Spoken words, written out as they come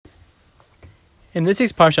In this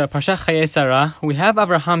week's Parsha Chayei Sarah, we have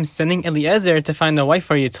Avraham sending Eliezer to find a wife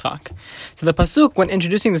for Yitzchak. So the pasuk, when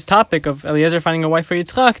introducing this topic of Eliezer finding a wife for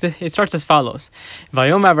Yitzchak, it starts as follows: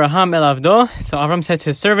 Vayom Avraham el avdo. So Avram said to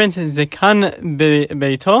his servant Zekan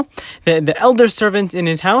beito, the elder servant in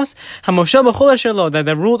his house, Hamoshe b'chol asher lo,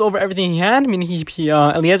 that ruled over everything he had. Meaning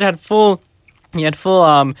Eliezer had full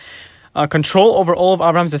control over all of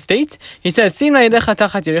Abraham's estate. He said,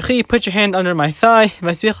 put your hand under my thigh,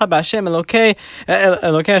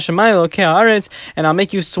 and I'll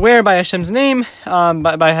make you swear by Hashem's name,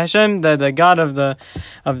 by Hashem, the God of the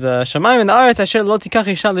Shamayim and the Aretz,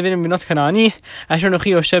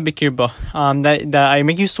 that I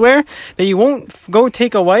make you swear that you won't go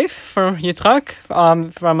take a wife for Yitzchak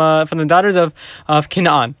from the daughters of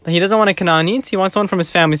Canaan. He doesn't want a Canaanite, he wants someone from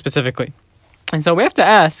his family specifically. And so we have to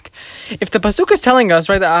ask, if the pasuk is telling us,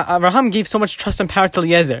 right, that Abraham gave so much trust and power to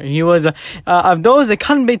Eliezer, he was Avdo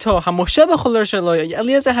Zekan beito Hamoshe b'chol asher lo.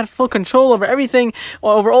 Eliezer had full control over everything,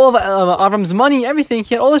 over all of Avram's money, everything.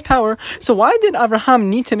 He had all his power. So why did Abraham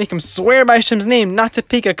need to make him swear by Hashem's name not to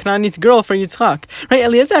pick a Canaanite girl for Yitzchak? Right,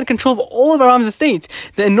 Eliezer had control of all of Abraham's estate.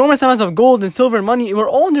 The enormous amounts of gold and silver and money were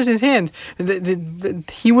all under his hand.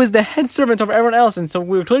 He was the head servant over everyone else, and so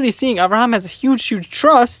we're clearly seeing Abraham has a huge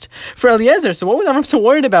trust for Eliezer. So what was Avram so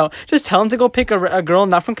worried about? Just tell him to go pick a girl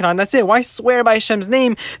not from Canaan. That's it. Why swear by Hashem's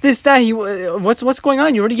name? This, that. What's going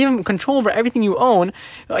on? You already gave him control over everything you own.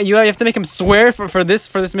 You have to make him swear for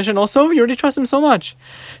this mission also? You already trust him so much.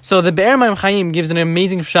 So the Be'er Mayim Chaim gives an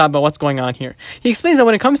amazing shot about what's going on here. He explains that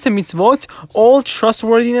when it comes to mitzvot, all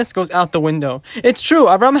trustworthiness goes out the window. It's true.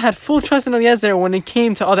 Avram had full trust in Eliezer when it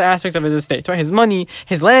came to other aspects of his estate. Right? His money,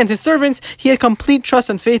 his land, his servants. He had complete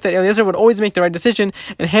trust and faith that Eliezer would always make the right decision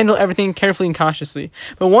and handle everything carefully and cautiously.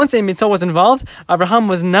 But once a mitzvah was involved, Abraham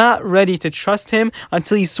was not ready to trust him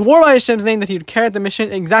until he swore by Hashem's name that he would carry out the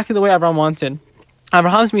mission exactly the way Abraham wanted.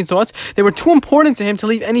 Abraham's mitzvot, they were too important to him to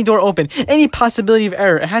leave any door open, any possibility of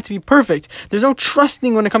error. It had to be perfect. There's no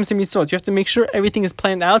trusting when it comes to mitzvot. You have to make sure everything is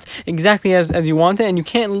planned out exactly as you want it, and you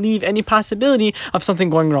can't leave any possibility of something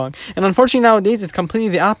going wrong. And unfortunately nowadays, it's completely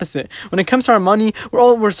the opposite. When it comes to our money,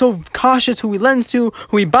 we're so cautious who we lend to,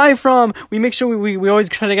 who we buy from. We make sure we always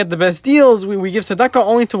try to get the best deals. We give tzedakah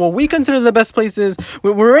only to what we consider the best places.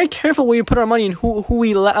 We're very careful where we put our money and who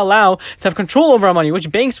we allow to have control over our money, which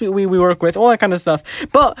banks we work with, all that kind of stuff.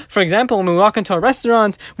 But, for example, when we walk into a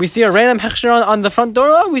restaurant, we see a random hechsher on the front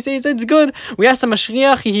door, we say it's good. We ask the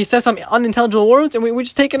mashgiach, he says some unintelligible words, and we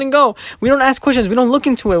just take it and go. We don't ask questions, we don't look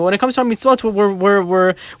into it. When it comes to our mitzvot,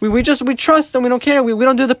 we trust and we don't care. We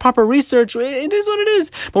don't do the proper research. It is what it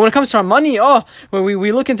is. But when it comes to our money,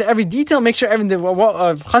 we look into every detail, make sure everything,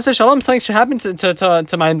 chas shalom, something should happen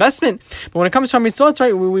to my investment. But when it comes to our mitzvot,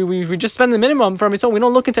 right, we just spend the minimum for our mitzvot. We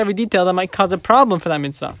don't look into every detail that might cause a problem for that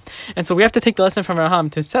mitzvah. And so we have to take the lesson from Abraham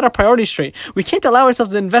to set our priorities straight. We can't allow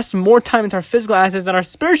ourselves to invest more time into our physical assets than our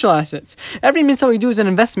spiritual assets. Every mitzvah we do is an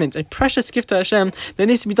investment, a precious gift to Hashem that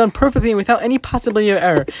needs to be done perfectly and without any possibility of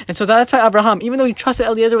error. And so that's why Abraham, even though he trusted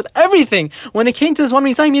Eliezer with everything, when it came to this one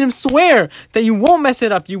mitzvah, he made him swear that you won't mess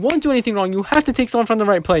it up, you won't do anything wrong, you have to take someone from the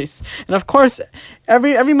right place. And of course,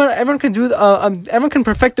 everyone can do everyone can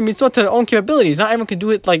perfect the mitzvah to their own capabilities. Not everyone can do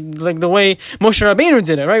it like the way Moshe Rabbeinu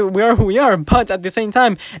did it, right? We are who we are, but at the same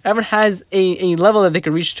time, everyone has a level that they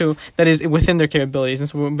can reach to that is within their capabilities. And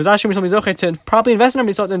so B'ezras Hashem we shall be zocheh to properly invest in our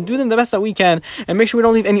mitzvot and do them the best that we can, and make sure we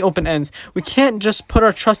don't leave any open ends. We can't just put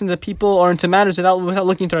our trust into people or into matters without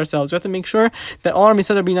looking to ourselves. We have to make sure that all our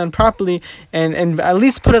mitzvot are being done properly, and at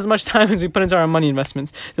least put as much time as we put into our money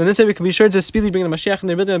investments. Then this way we can be sure to speedily bring the Mashiach and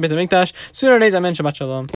the building of the Beit HaMikdash. Sooner or later, amen. Shabbat shalom.